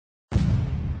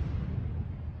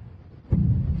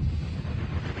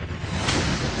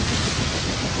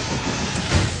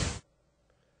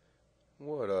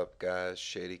guys?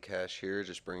 ShadyCash here,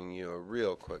 just bringing you a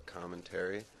real quick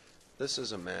commentary. This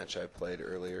is a match I played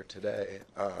earlier today.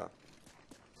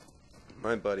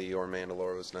 My buddy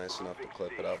YourMandalore was nice enough to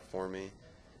clip it up for me.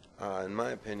 In my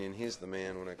opinion, he's the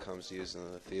man when it comes to using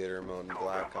the theater mode in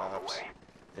Black Ops.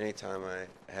 Anytime I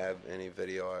have any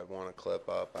video I want to clip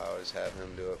up, I always have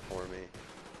him do it for me.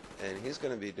 And he's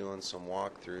going to be doing some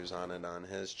walkthroughs on it on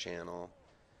his channel.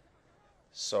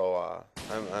 So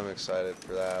I'm excited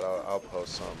for that. I'll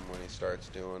post something when he starts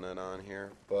doing it on here.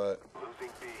 But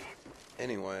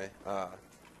anyway,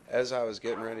 as I was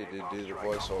getting ready to do the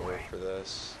voiceover for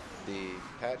this, the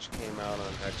patch came out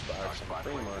on Xbox. I'm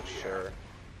pretty much sure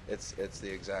it's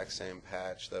the exact same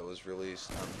patch that was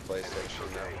released on the PlayStation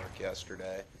Network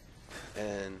yesterday.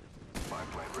 And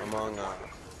among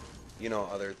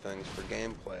other things for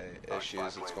gameplay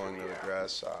issues, it's going to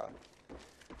address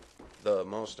the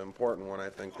most important one I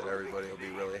think that everybody will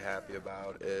be really happy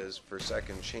about is for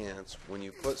second chance. When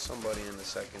you put somebody in the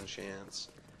second chance,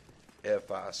 if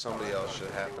somebody else should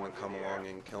happen to come along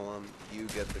and kill them, you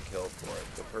get the kill for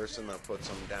it. The person that puts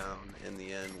them down in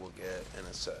the end will get an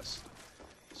assist.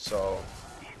 So,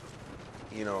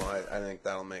 I think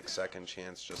that'll make second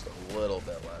chance just a little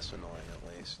bit less annoying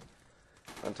at least.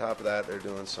 On top of that, they're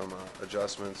doing some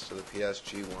adjustments to the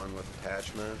PSG-1 with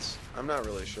attachments. I'm not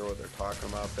really sure what they're talking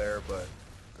about there, but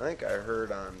I think I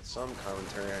heard on some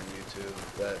commentary on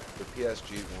YouTube that the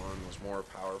PSG-1 was more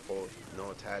powerful with no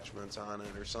attachments on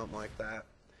it or something like that.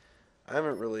 I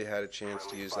haven't really had a chance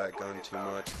to use that gun too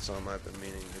much. It's something I've been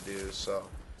meaning to do, so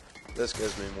this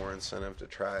gives me more incentive to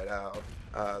try it out.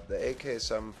 The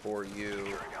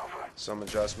AK-74U, some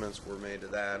adjustments were made to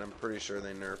that. I'm pretty sure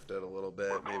they nerfed it a little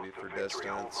bit, maybe for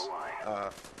distance.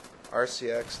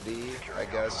 RCXD, I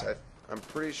guess, I'm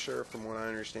pretty sure from what I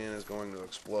understand is going to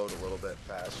explode a little bit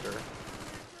faster.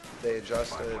 They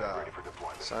adjusted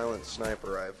silent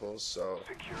sniper rifles, so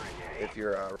if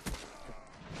you're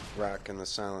rocking the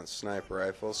silent sniper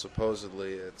rifle,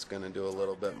 supposedly it's going to do a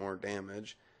little bit more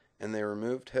damage. And they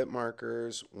removed hit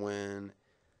markers when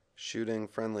shooting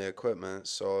friendly equipment,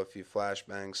 so if you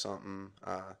flashbang something,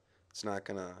 it's not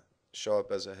going to show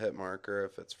up as a hit marker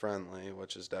if it's friendly,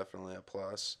 which is definitely a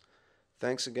plus.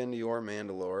 Thanks again to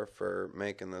YourMandalore for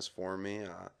making this for me.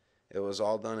 It was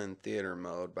all done in theater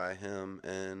mode by him,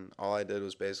 and all I did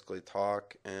was basically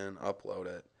talk and upload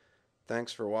it.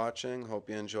 Thanks for watching.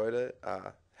 Hope you enjoyed it.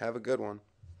 Have a good one.